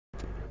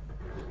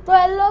तो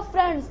hello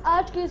friends,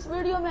 आज की इस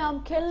वीडियो में हम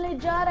खेलने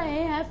जा रहे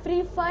हैं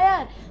फ्री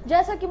फायर।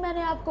 जैसा कि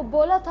मैंने आपको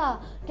बोला था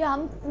कि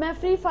मैं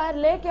फ्री फायर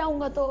लेके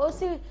आऊंगा, तो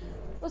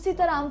उसी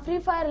तरह हम फ्री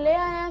फायर ले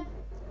आए हैं।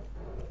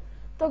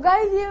 तो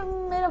गाइस, ये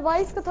मेरा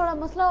वॉइस का थोड़ा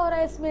मसला हो रहा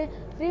है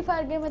इसमें। फ्री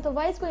फायर गेम है तो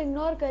वॉइस को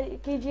इग्नोर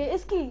कीजिए,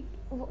 इसकी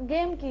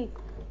गेम की,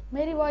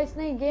 मेरी वॉइस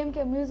नहीं, गेम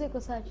के म्यूजिक को।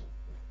 सच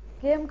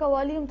गेम का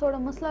वॉल्यूम थोड़ा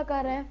मसला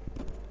कर रहा है,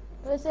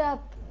 तो इसे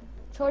आप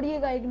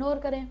छोड़िएगा, इग्नोर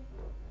करें।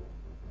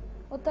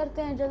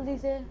 उतरते हैं जल्दी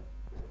से।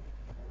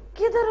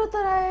 किधर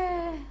उतर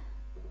आए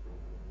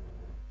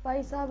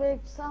भाई साहब?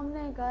 एक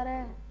सामने घर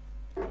है।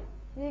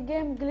 ये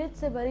गेम ग्लिच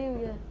से भरी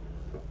हुई है।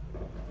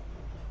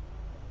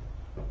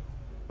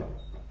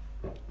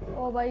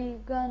 ओ भाई,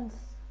 गन्स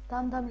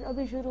थम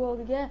अभी शुरू हो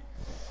गया है।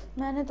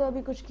 मैंने तो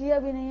अभी कुछ किया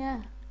भी नहीं है।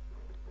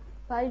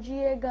 भाई जी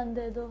एक गन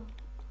दे दो।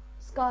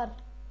 Scar,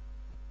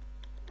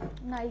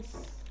 nice.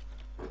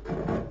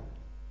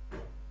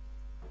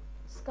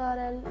 Scar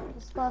L,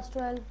 स्पास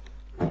 12,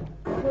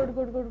 good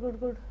good good good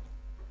good.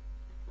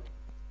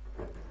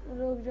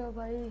 रुक जाओ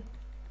भाई।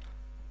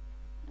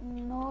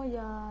 नो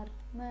यार,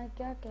 मैं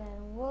क्या कह रहा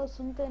हूँ, वो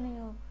सुनते नहीं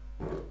हो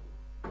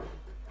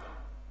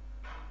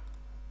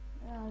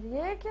यार।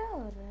 ये क्या हो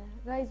रहा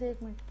है गाइस?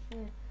 एक मिनट,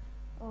 ये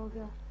हो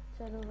गया।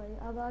 चलो भाई,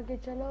 अब आगे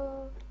चलो।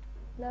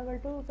 लेवल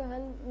 2 का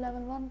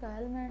लेवल 1 का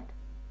हेलमेट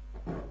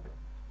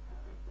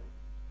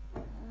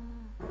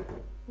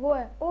वो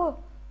है। ओ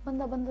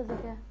बंदा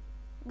दिखा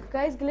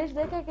गाइस। ग्लिच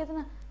देखा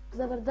कितना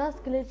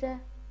जबरदस्त ग्लिच है।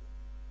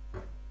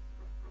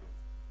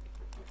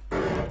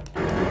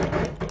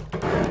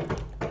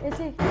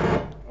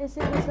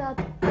 इसी के साथ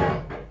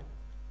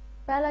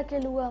पहला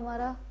किल हुआ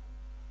हमारा।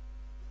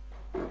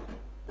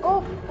 ओ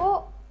ओ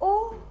ओ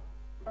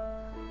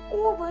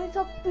ओ भाई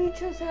साहब,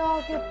 पीछे से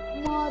आके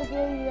मार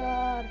गई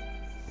यार।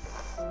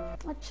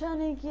 अच्छा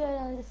नहीं किया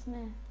यार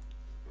इसने।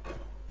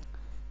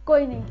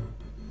 कोई नहीं,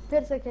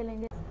 फिर से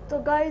खेलेंगे।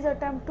 तो गाइस,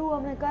 अटेम्प्ट 2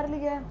 हमने कर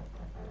लिया है।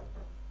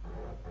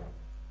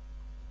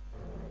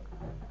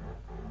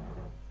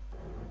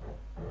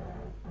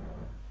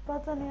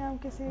 पता नहीं, हम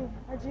किसी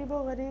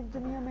अजीबोगरीब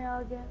दुनिया में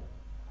आ गए।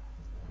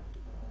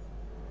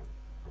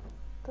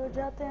 तो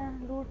जाते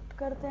हैं, लूट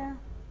करते हैं।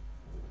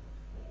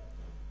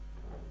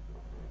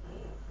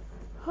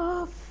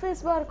 हाँ,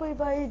 इस बार कोई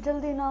भाई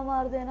जल्दी ना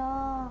मार देना,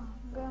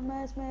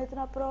 मैं इसमें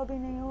इतना प्रो भी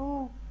नहीं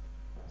हूँ।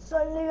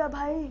 चलेगा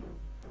भाई।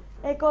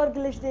 एक और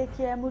ग्लिच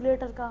देखिए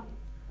एमुलेटर का।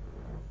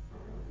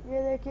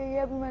 ये देखिए,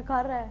 ये भी मैं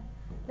कर रहा है,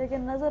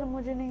 लेकिन नजर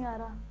मुझे नहीं आ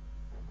रहा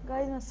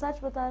गाइस, मैं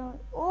सच बता रहा हूँ।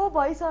 ओ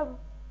भाई साहब,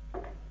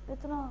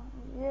 इतना,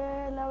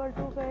 ये लेवल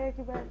 2 का एक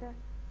ही बैग है।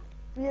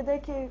 ये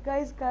देखिए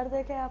गाइस, घर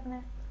देखे आपने?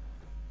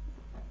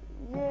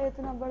 ये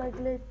इतना बड़ा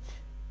ग्लिच।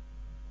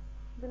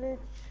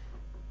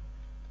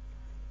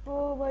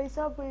 ओ भाई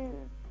साहब,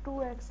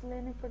 2x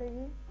लेनी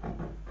पड़ेगी।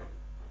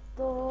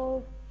 तो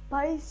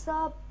भाई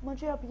साहब,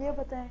 मुझे आप ये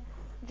बताएं,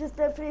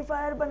 जिसने फ्री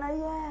फायर बनाई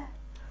है,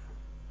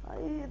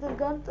 भाई इधर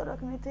गन तो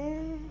रखनी थी।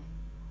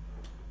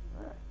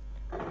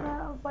 मैं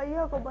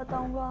भैया को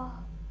बताऊंगा,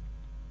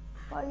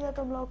 भैया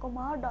तुम लोग को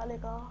मार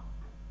डालेगा।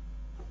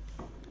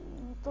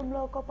 तुम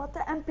लोग को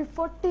पता है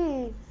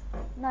MP40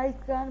 नाइस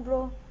गन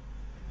ब्रो।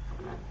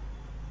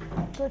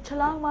 तो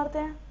छलांग मारते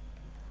हैं।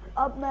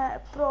 अब मैं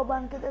प्रो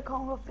बन के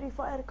दिखाऊंगा फ्री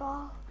फायर का।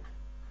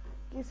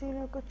 किसी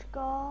ने कुछ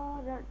कहा,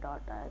 रेड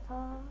डॉट आया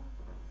था।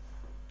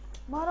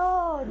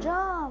 मारो,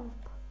 जंप।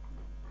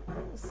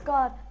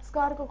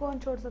 स्कार को कौन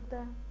छोड़ सकता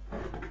है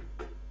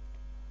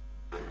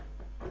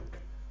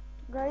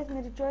गाइस?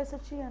 मेरी चॉइस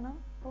अच्छी है ना?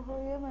 ओहो,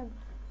 ये मैं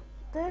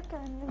देखा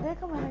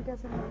मैंने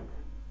कैसे नहीं।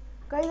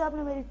 गाइस,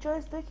 आपने मेरी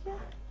चॉइस देखी है?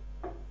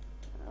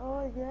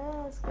 ओह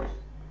यस,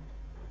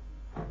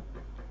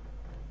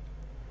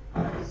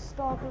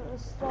 स्टॉक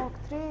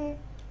 3,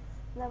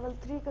 लेवल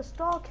 3 का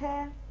स्टॉक है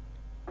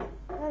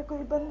यार।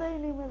 कोई बंदा ही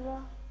नहीं मिल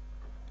रहा।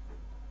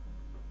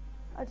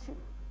 अच्छी,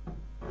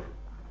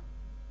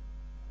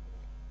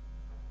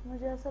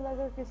 मुझे ऐसा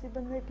लगा किसी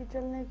बंदे की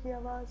चलने की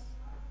आवाज।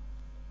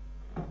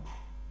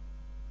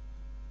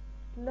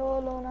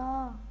 लो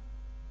ना,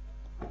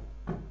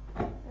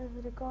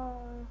 इस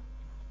रिकॉर्ड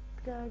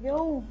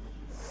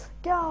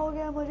क्या हो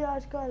गया मुझे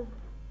आजकल?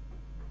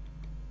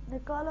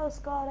 निकालो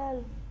स्कार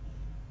एल,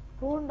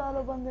 ढूंढ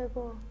डालो बंदे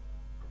को।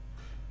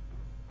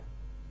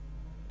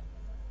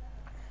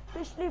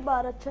 पिछली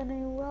बार अच्छा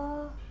नहीं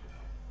हुआ,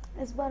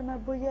 इस बार मैं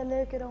भैया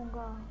लेके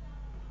रहूंगा।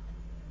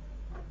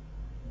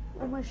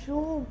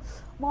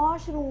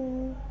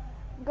 मशरूम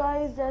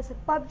गाइस, जैसे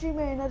पबजी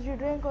में एनर्जी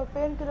ड्रिंक और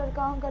पेन किलर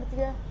काम करती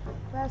है,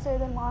 वैसे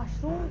इधर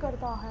मशरूम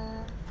करता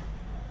है।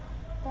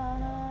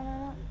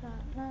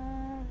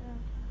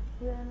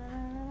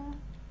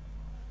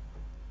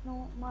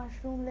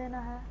 मशरूम लेना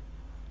है।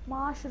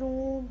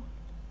 मशरूम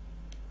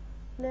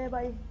ले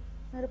भाई,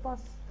 मेरे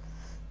पास।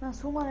 मैं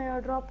सुमन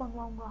एयर ड्रॉप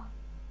मंगवाऊंगा।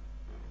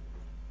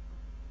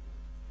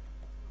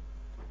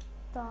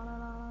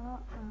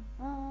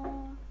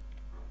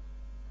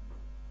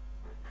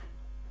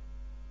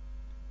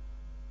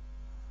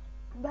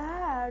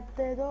 बैट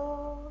दे दो।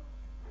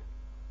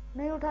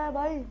 नहीं उठाया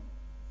भाई,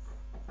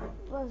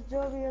 बस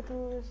जो भी है तू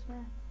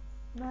इसमें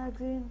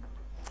मैगजीन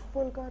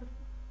फुल कर।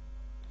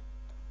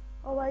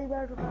 ओ भाई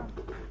बैठ उठा।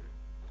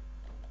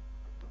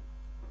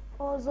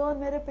 ओ जोन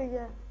मेरे पे ही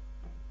है।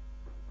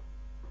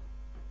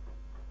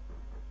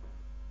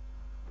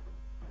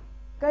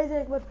 गाइस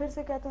एक बार फिर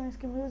से कहता हूँ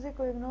इसकी म्यूजिक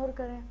को इग्नोर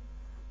करें।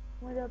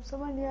 मुझे अब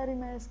समझ नहीं आ रही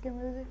मैं इसके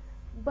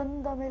म्यूजिक।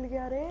 बंदा मिल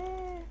गया रे।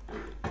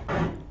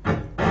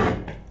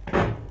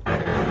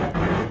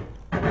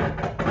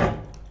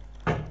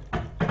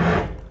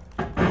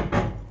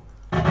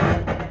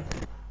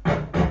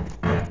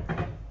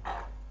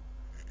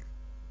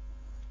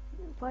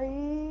 भाई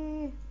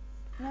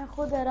मैं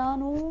खुद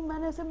हैरान हूँ,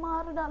 मैंने इसे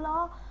मार डाला।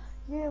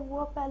 ये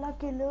हुआ पहला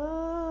किल।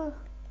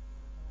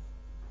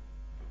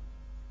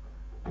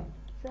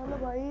 चलो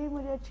भाई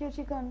मुझे अच्छी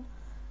अच्छी गन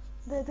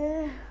दे दे।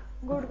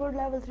 गुड गुड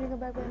लेवल 3 का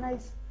back.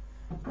 Nice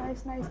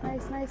nice nice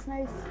nice nice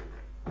nice.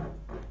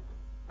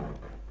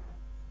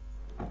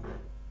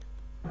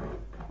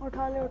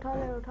 उठा ले उठा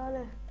ले उठा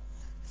ले।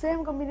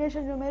 सेम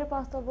कॉम्बिनेशन जो मेरे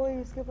पास था वो ही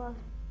इसके पास।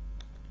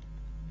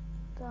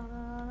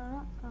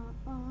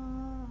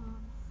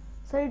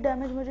 सही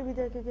डैमेज मुझे भी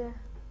देके गया।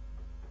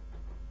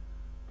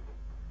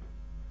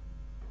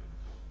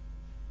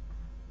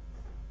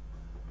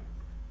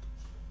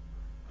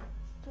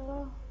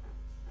 चलो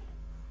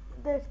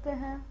देखते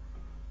हैं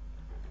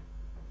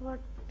व्हाट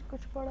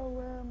कुछ पड़ा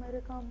हुआ है मेरे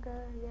काम का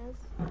है।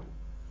 यस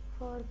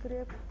फॉर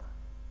ग्रिप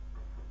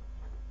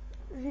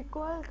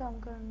रिकॉइल काम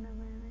करने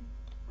में नहीं।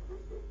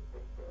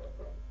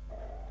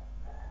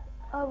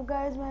 अब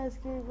गाइस मैं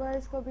इसकी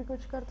वॉइस को भी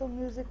कुछ करता हूँ।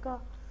 म्यूजिक का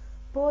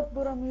बहुत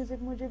बुरा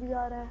म्यूजिक मुझे भी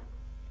आ रहा है।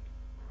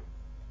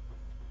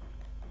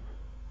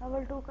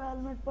 लेवल 2 का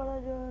हेलमेट पड़ा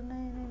जो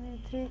नहीं नहीं नहीं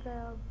 3 का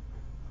है।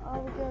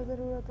 अब क्या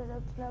ज़रूरत है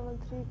जब लेवल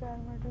 3 का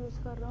हेलमेट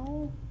यूज़ कर रहा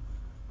हूँ।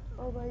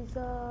 ओ भाई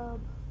साहब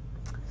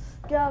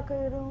क्या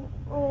कर रहा हूँ।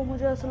 ओ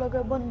मुझे ऐसा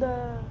लगा बंदा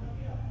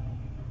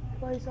है।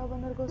 भाई साहब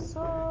अंदर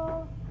गुस्सा।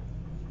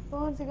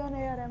 कौन सी गन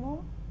है यार? Ammo.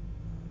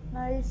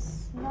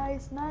 Nice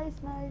nice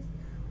nice nice.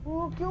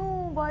 वो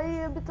क्यों भाई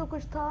अभी तो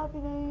कुछ था भी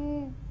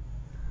नहीं।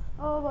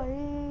 ओ भाई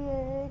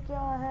ये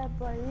क्या है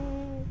भाई?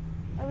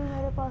 अभी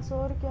मेरे पास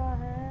और क्या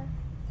है?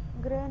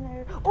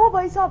 ग्रेनेड। ओ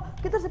भाई साहब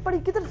किधर से पड़ी?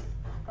 किधर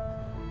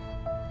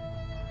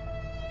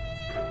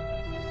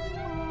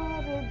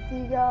मार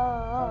दिया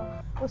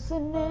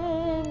उसने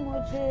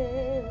मुझे।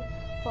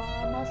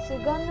 फामस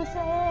गन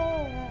से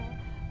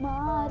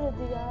मार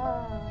दिया।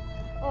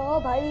 ओ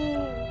भाई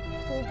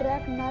तू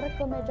डायरेक्ट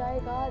नरक में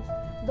जाएगा आज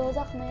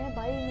दोज़ख में।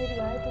 भाई मेरी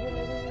भाई तुझे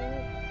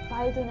लगेगी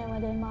भाई तूने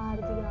मुझे मार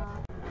दिया।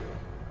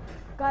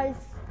 गाइस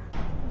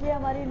ये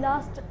हमारी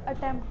लास्ट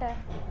अटेम्प्ट है।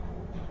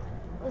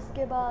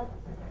 उसके बाद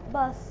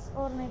बस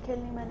और नहीं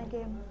खेलनी मैंने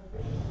गेम।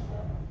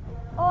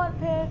 और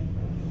फिर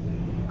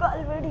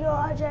कल वीडियो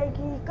आ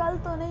जाएगी। कल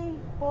तो नहीं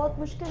बहुत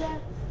मुश्किल है।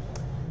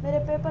 मेरे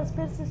पेपर्स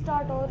फिर से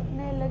स्टार्ट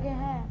होने लगे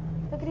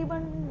हैं।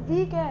 तकरीबन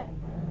वीक है।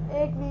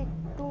 1 वीक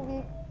 2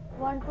 वीक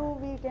 1-2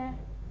 वीक हैं।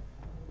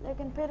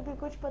 लेकिन फिर भी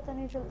कुछ पता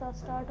नहीं चलता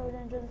स्टार्ट हो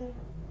जाए जल्दी।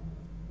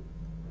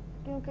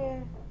 क्योंकि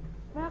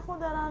मैं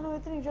खुद हैरान हूँ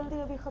इतनी जल्दी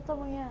अभी ख़त्म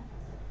हुई हैं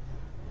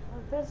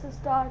और फिर से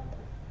स्टार्ट।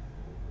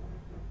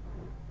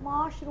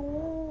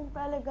 माशरूम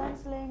पहले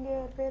गन्स लेंगे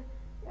और फिर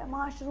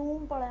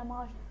माशरूम पड़ा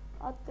है।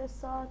 आते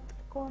साथ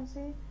कौन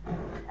सी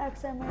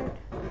XM8।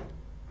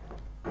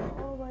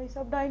 ओ भाई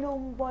सब डाइनो।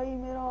 भाई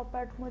मेरा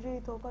पेट मुझे ही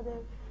धोखा दे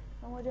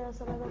तो मुझे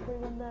ऐसा लगा कोई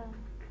बंदा है।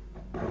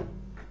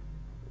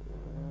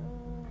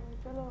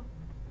 चलो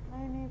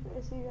नहीं नहीं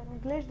इसी घर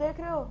में ग्लिच देख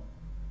रहे हो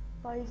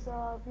भाई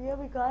साहब? ये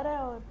भी घर है।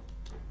 और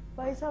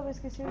भाई साहब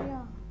इसकी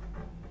सीढ़ियाँ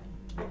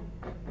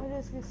मुझे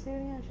इसकी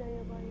सीढ़ियाँ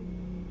चाहिए भाई।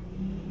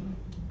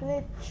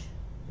 Glitch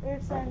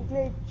it's and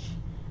glitch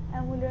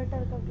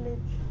emulator का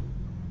ग्लिच।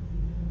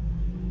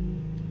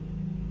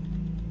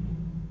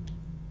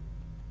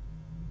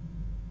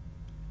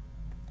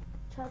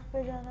 छत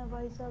पे जाना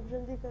भाई साहब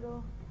जल्दी करो।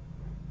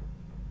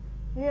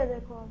 ये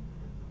देखो अब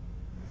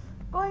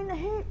कोई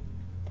नहीं।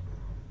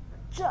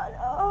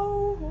 चलो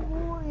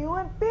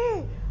UMP।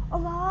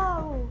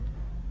 Wow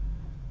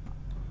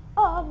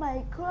oh my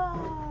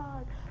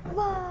God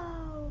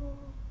wow.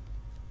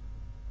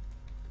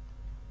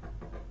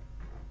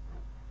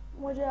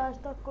 मुझे आज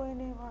तक कोई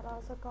नहीं मारा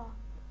सका।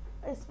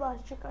 इस बार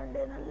चिकन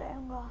डिनर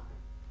लेऊंगा।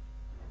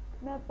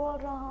 मैं बोल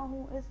रहा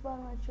हूँ इस बार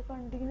मैं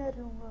चिकन डिनर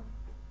लूंगा।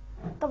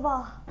 तवा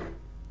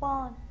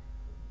पान।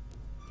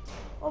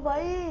 ओ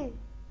भाई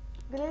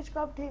ग्लिच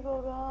कब ठीक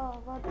होगा?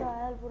 What the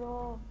hell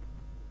bro.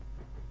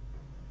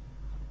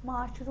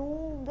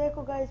 Mushroom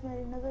देखो गाइस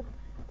मेरी नजर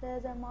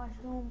तेज है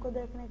मशरूम को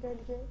देखने के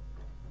लिए।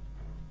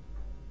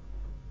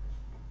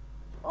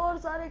 और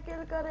सारे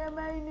किल कर रहे हैं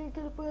मैं ही नहीं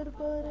किल कर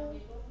पा रहा।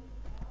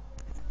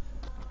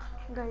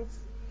 गाइस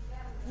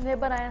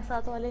नेबर आए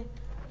साथ वाले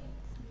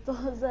तो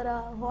जरा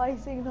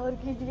वॉइस इग्नोर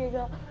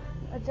कीजिएगा।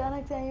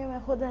 अचानक से आइए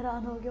मैं खुद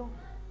हैरान हो गया हूँ।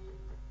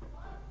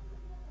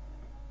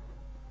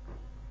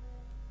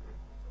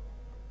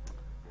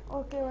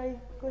 ओके भाई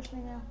कुछ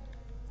नहीं है।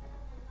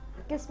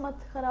 किस्मत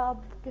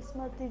खराब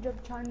किस्मत थी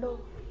जब छांडो।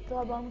 तो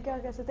अब हम क्या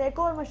कह सकते हैं? एक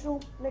और मशरूम।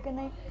 लेकिन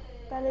नहीं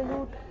पहले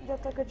लूट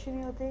जब तक अच्छी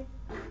नहीं होती।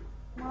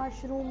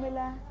 मशरूम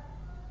मिला है।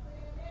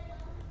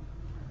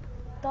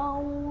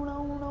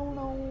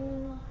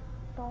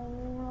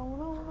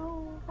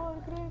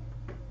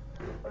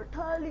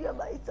 उठा लिया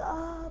भाई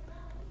साहब।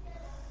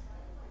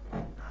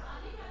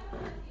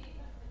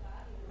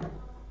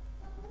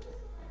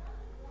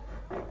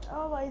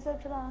 ओ भाई साहब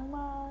छलांग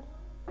मार,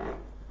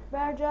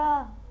 बैठ जा।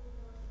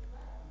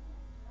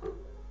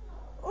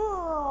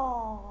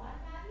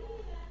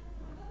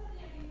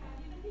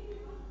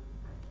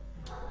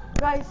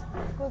 गाइस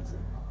कुछ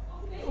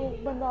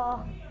बंदा,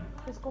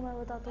 इसको मैं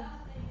बताता हूँ,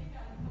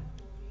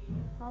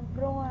 हम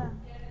प्रो हैं।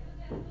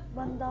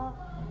 बंदा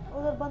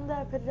उधर बंदा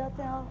है, फिर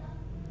जाते हैं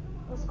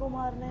उसको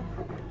मारने।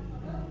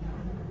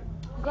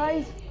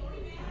 गाइस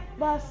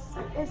बस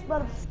इस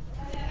पर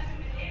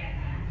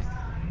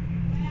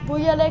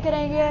भूया लेके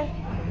रहेंगे।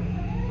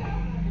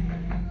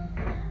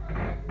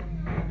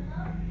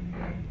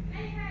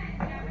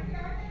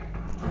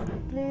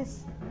 प्लीज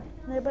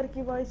नेबर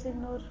की वॉइस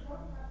इग्नोर।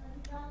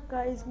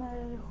 गाइस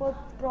मैं खुद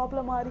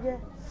प्रॉब्लम आ रही है,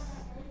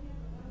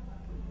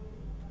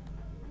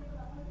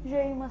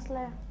 यही मसला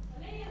है।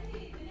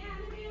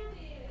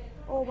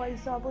 ओ भाई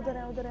साहब उधर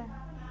है, उधर है,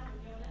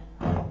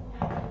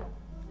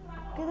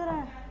 किधर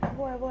है?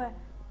 वो है,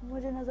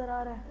 मुझे नजर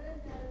आ रहा है।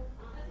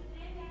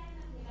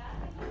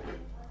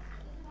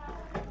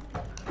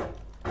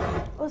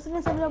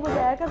 उसने समझा, मुझे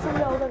हैकर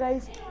समझा होगा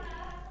गाइस।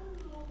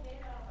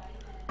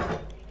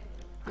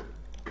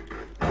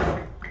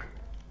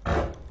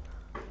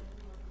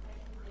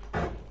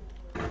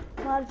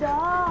 मर जा,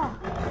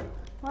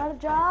 मर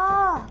जा।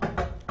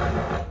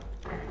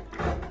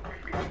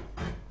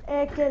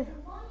 एक किल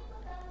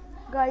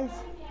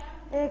गाइस,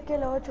 एक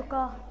किल हो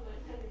चुका।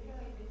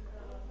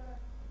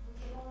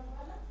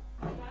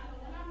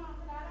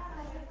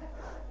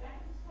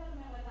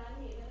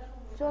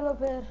 चलो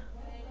फिर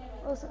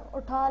उस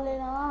उठा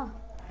लेना,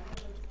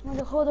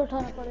 मुझे खुद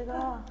उठाना पड़ेगा।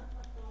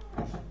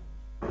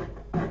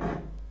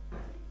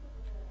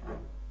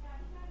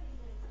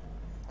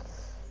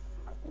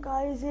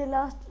 गाइस ये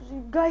लास्ट,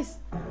 गाइस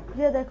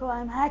ये देखो,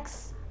 आई एम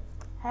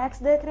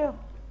हैक्स देख रहे हो?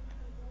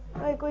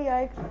 भाई कोई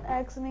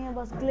हैक्स नहीं है,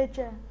 बस ग्लिच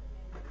है।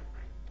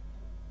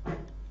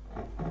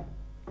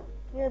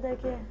 ये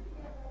देखिए,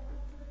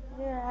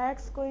 ये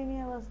हैक्स कोई नहीं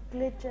है, बस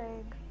ग्लिच है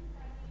एक।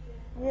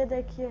 ये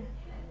देखिए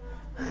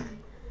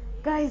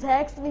गाइस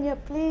हैक्स नहीं है,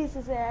 प्लीज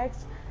इसे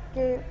हैक्स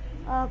के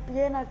आप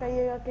ये ना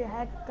कहिएगा कि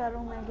हैक कर रहा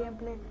हूँ मैं गेम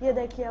प्ले। ये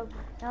देखिए अब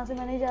यहाँ से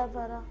मैं नहीं जा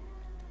पा रहा।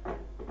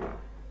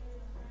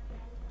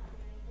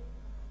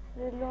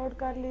 रिलोड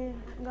कर ली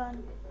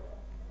गन।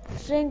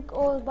 श्रिंक,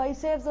 ओ भाई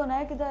सेफ जोन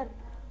है किधर?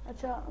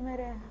 अच्छा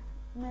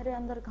मेरे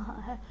अंदर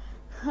कहाँ है?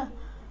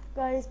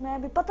 गाइस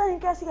मैं भी पता नहीं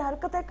कैसी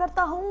हरकतें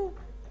करता हूँ।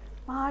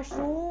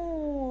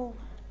 माशरूम,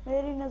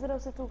 मेरी नजरों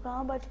से तू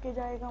कहाँ बच के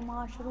जाएगा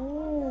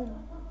माशरूम।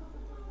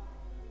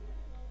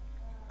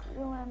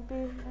 यूएमपी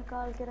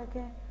निकाल के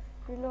रखें,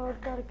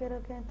 रिलोड करके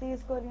रखें।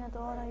 30 गोलियां तो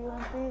और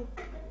यूएमपी,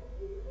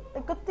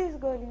 31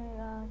 गोलियां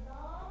यार।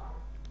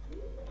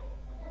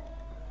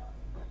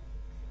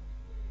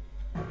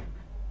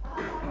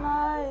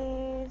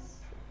 नाइस।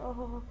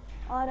 ओहो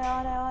आ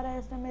रहा है,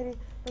 इसने मेरी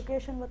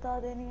लोकेशन बता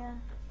देनी है।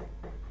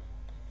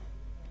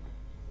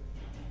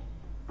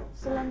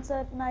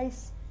 सिलेंसर,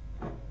 नाइस,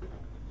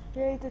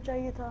 यही तो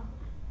चाहिए था।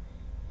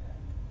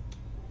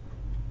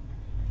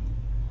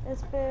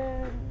 इस पे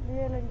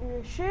ये लगी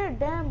है, शिट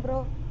डैम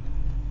ब्रो।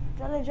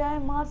 चले जाए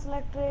Mars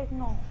electric,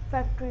 no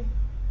factory.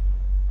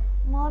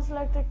 Mars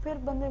electric फिर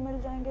बंदे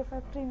मिल जाएंगे,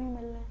 फैक्ट्री नहीं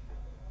मिलने।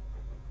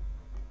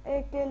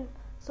 एक किल,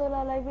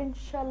 16 लाइव,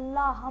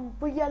 इंशाल्लाह हम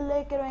भैया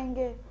लेके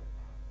रहेंगे।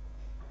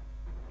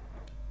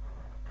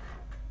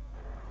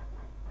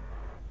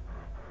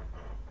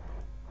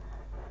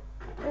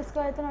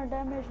 इसका इतना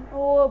डैमेज,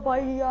 ओ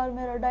भाई यार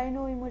मेरा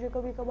डायनो ही मुझे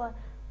कभी कभार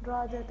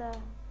डरा देता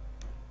है।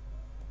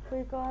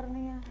 कोई कार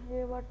नहीं है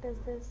ये, व्हाट इज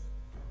दिस?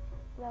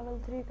 लेवल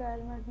 3 का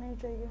हेलमेट नहीं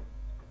चाहिए,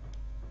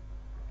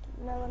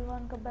 लेवल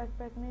 1 का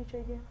बैकपैक नहीं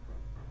चाहिए।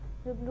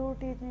 ये ब्लू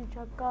टीथ नहीं,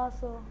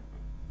 झक्कास हो।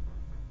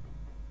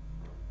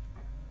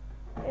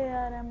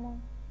 ARMO,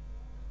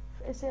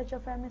 इससे अच्छा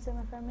फेमिस है,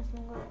 मैं फेमिस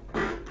लूंगा।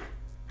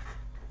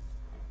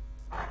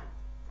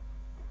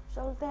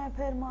 चलते हैं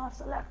फिर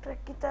मार्स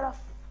इलेक्ट्रिक की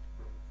तरफ।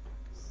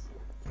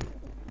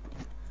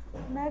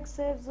 नेक्स्ट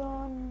सेफ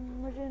जोन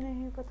मुझे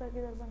नहीं पता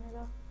किधर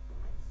बनेगा,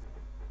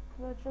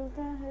 तो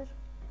चलते हैं फिर।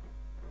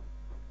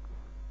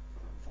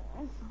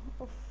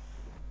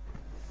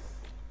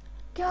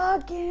 क्या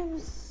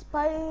गेम्स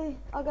भाई,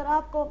 अगर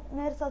आपको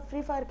मेरे साथ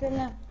फ्री फायर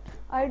खेलना है,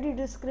 आईडी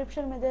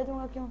डिस्क्रिप्शन में दे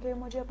दूंगा, क्योंकि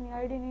मुझे अपनी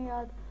आईडी नहीं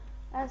याद।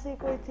 ऐसी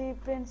कोई थी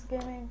प्रिंस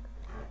गेमिंग,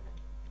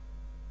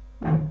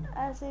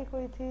 ऐसी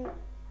कोई थी,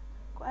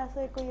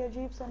 ऐसे कोई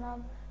अजीब सा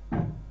नाम।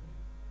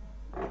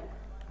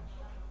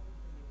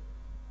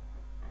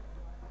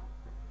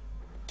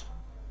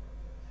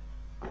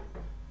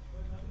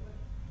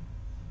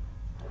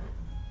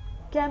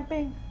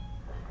 कैंपिंग,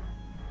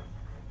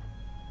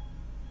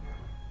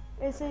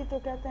 ऐसे ही तो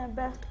कहते हैं,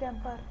 बेस्ट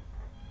कैंपर।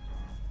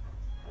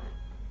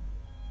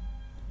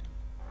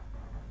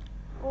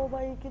 ओ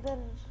भाई किधर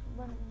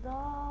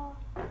बंदा,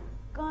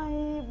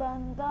 कहीं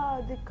बंदा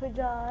दिख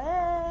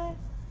जाए,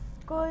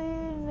 कोई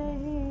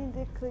नहीं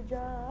दिख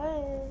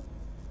जाए,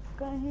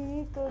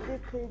 कहीं तो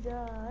दिख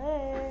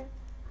जाए,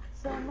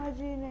 समझ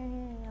ही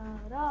नहीं आ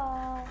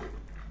रहा,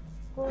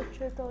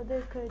 कुछ तो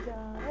दिख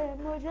जाए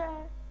मुझे।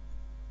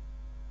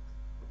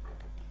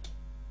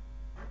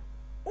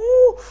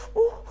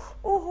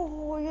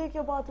 ओह ये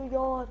क्या बात हुई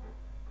यार,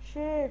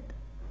 शिट।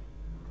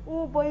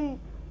 ओ भाई,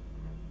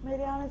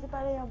 मेरे आने से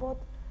पहले यहाँ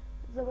बहुत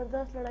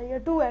जबरदस्त लड़ाई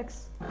है,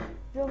 2x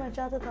जो मैं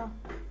चाहता था।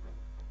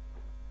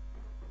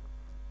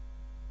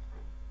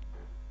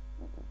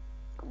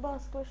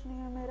 बस कुछ नहीं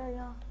है, मेरा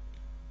यहाँ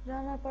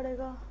जाना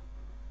पड़ेगा।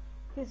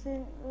 किसी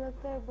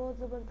लगता है बहुत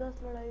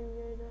जबरदस्त लड़ाई हुई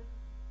है इधर।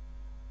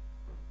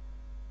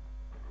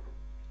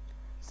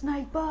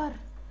 स्नाइपर,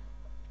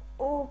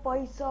 ओ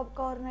भाई साहब,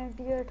 कार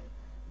 98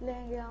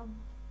 लेंगे हम।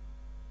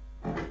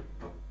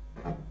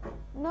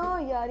 नो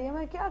यार, ये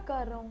मैं क्या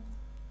कर रहा हूँ,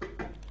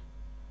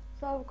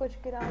 सब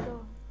कुछ गिरा दो,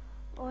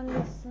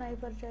 ओनली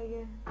स्नाइपर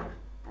चाहिए।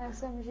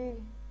 SMG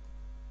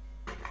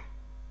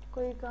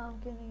कोई काम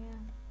की नहीं है।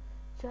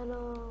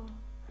 चलो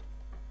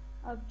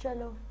अब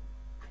चलो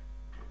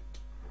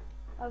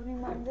अपनी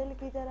मंजिल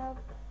की तरफ।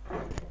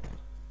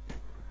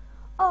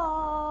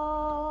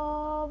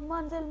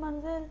 मंजिल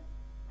मंजिल,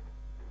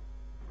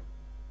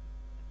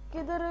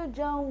 किधर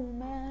जाऊं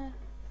मैं,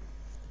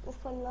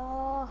 उफ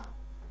अल्लाह।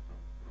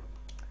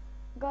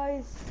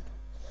 गाइस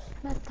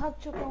मैं थक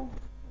चुका हूँ,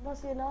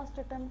 बस ये लास्ट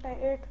अटेम्प्ट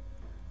है, 8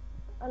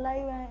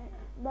 अलाइव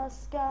हैं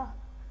बस। क्या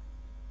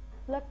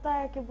लगता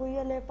है कि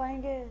भैया ले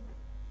पाएंगे?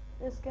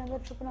 इसके अंदर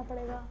छुपना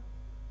पड़ेगा।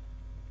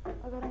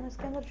 अगर हम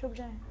इसके अंदर छुप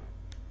जाएं,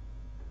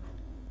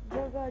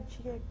 जगह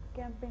अच्छी है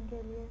कैंपिंग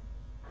के लिए।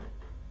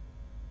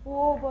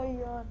 ओ भाई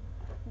यार,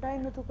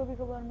 डाइन में तो कभी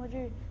कभार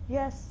मुझे,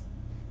 यस।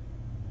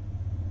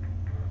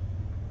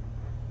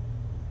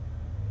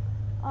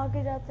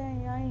 आगे जाते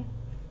हैं, यहीं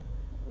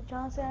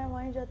जहाँ से आए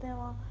वहीं जाते हैं,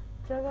 वहाँ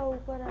जगह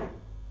ऊपर है।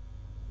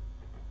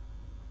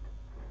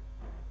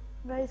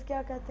 गाइस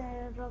क्या कहते हैं,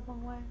 एयर ड्रॉप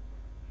मंगवाएं?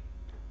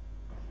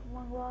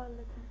 मंगवा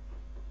लेते हैं,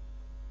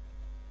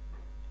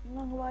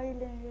 मंगवा ही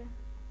लेंगे,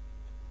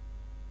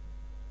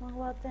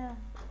 मंगवाते हैं।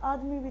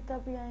 आदमी भी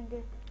तभी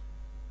आएंगे।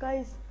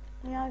 गाइस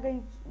मैं आ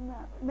गई,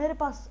 मेरे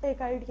पास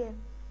एक आइडिया है,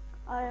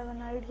 I have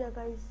an idea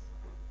guys.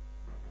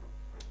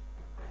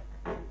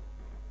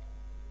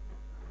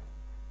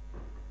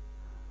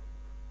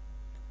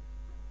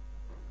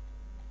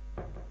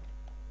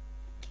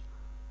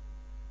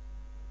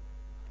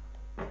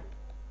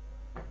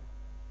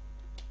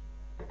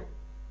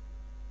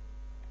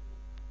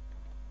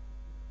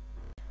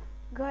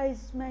 Guys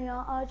मैं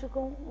यहाँ आ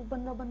चुका हूँ।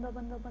 बंदा बंदा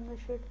बंदा बंदा,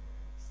 शिट।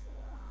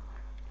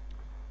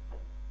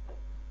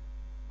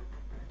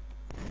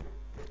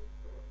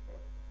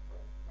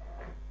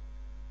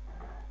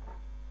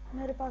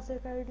 मेरे पास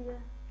एक आइडिया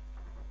है,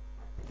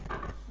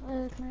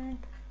 एक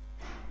मिनट।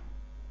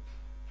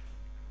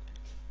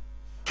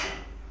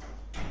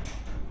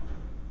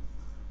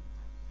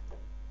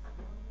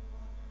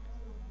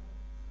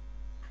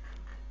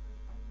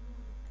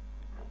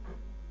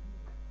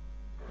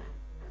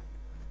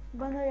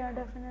 बंदा यहाँ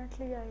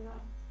डेफिनेटली आएगा।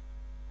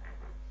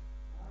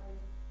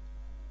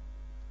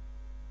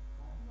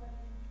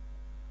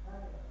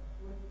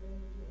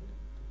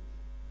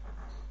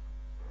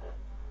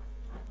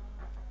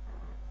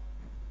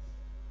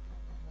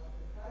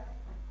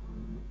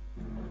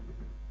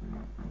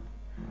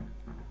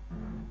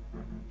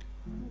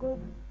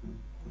 गुड,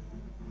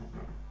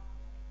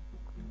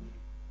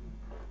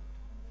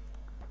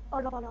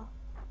 और वाला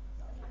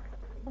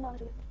बंदा आना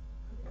चाहिए।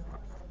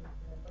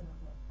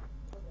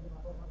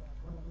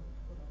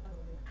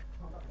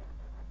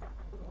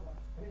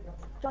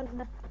 चल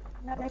मैं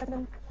नहीं सकता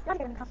हूँ, क्या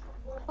करेंगे?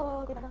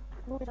 कोई बंदा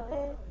लूट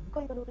जाए,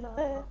 कोई तो लूट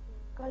जाए,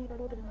 कोई तो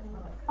लूट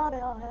जाए। आ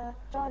गया है,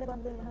 4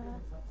 बंदे हैं,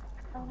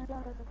 अब मैं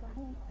क्या कर सकता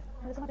हूँ?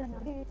 मेरे समझ नहीं आ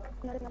रही।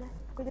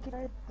 कोई देखी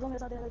जाए, जो मेरे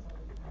साथ है।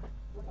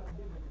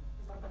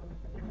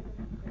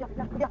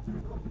 या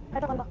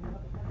ऐसा वाला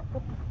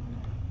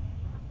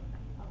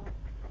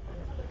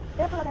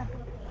एक वाला है।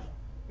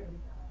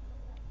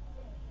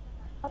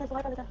 अब इस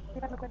वाला लेते हैं, ये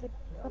काट लो।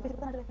 अब किसी को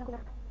पता नहीं चले क्या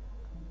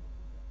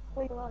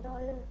कोई तो आ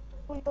जाए,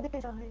 कोई तो दिखे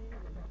जाए।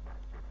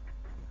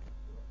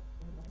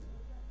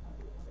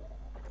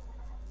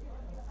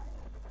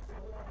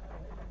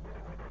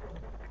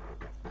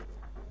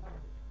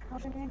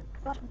 गाइस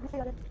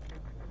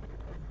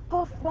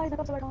मैं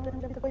कब से बैठा हूँ, लेकिन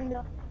मुझे कोई नहीं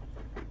मिला।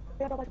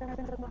 पेड़ का बचपन में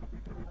रखूंगा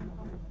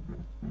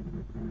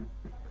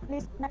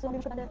प्लीज। नेक्स्ट ज़ॉम्बी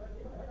मुझको दे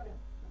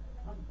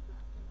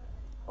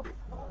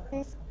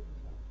प्लीज।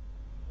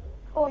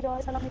 ओ यार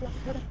इसका लाभ नहीं दिया,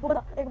 वो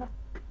बता एक मिनट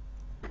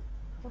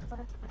सोचता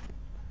है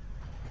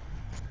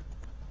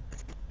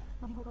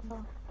नहीं होगा। बंदा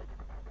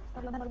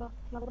अगला मैं लगा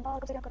लागू बंदा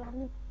कब से क्या कर रहा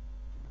हूँ।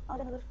 आ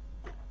जा नजर,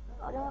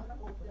 आ जा।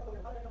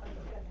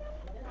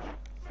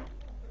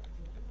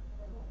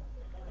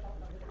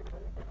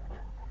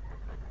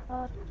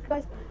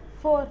 गाइस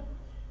 4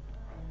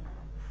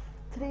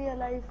 3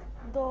 अलाइव,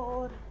 2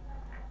 और,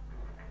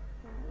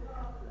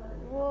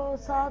 वो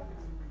 7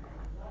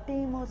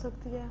 टीम हो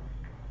सकती है।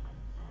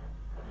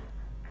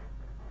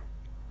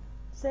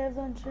 सेफ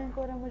जोन श्रिंक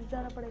हो रहा है, मुझे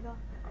जाना पड़ेगा।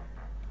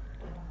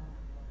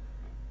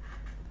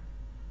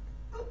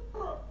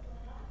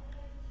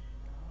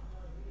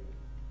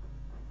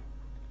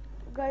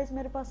 गाइस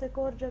मेरे पास एक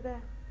और जगह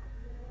है।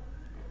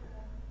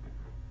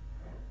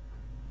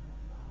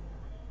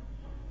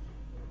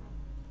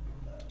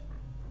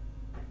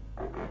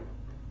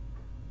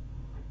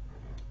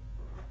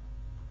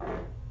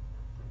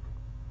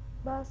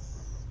 बस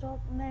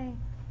स्टॉप नहीं,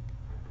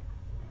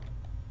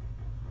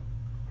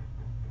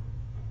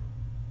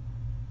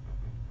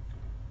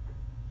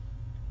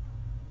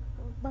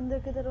 बंदे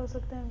किधर हो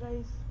सकते हैं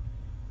गाइस?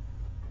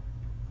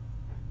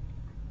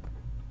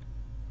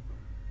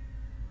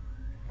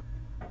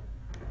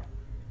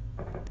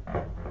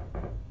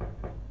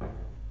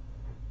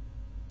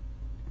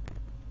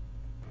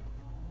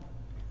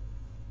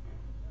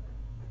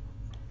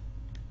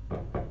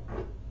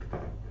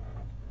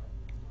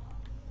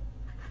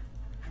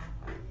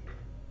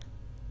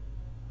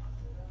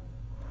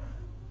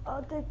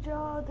 देख जा,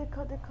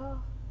 दिखा दिखा।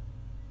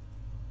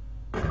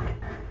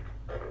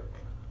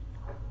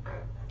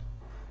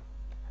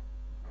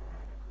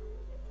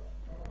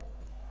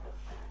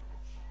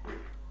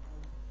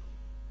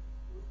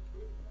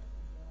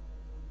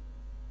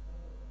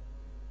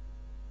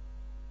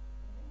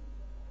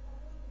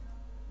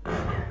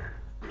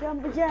 क्या?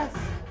 यस,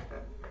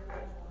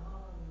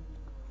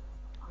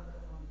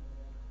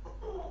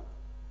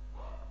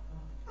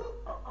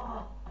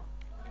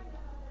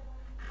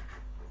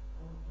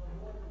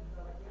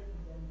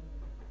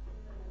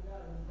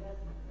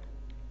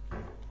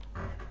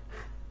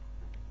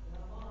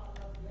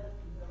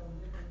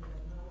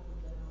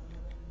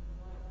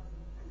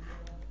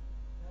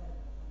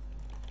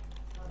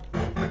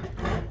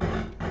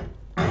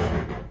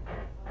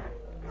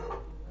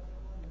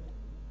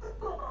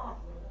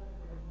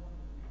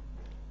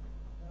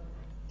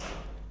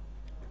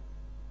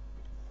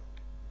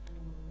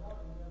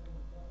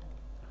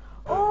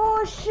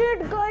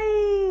 शिट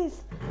गाइस,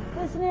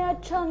 इसने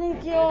अच्छा नहीं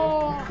किया।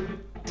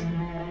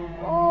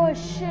 Oh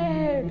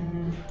shit.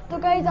 तो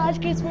गाइस आज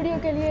की इस वीडियो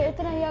के लिए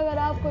इतना ही। अगर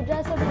आपको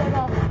जैसा भी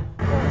लगा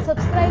तो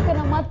सब्सक्राइब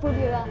करना मत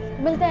भूलिएगा।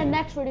 मिलते हैं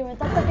नेक्स्ट वीडियो में,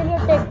 तब तक के लिए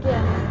टेक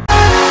केयर।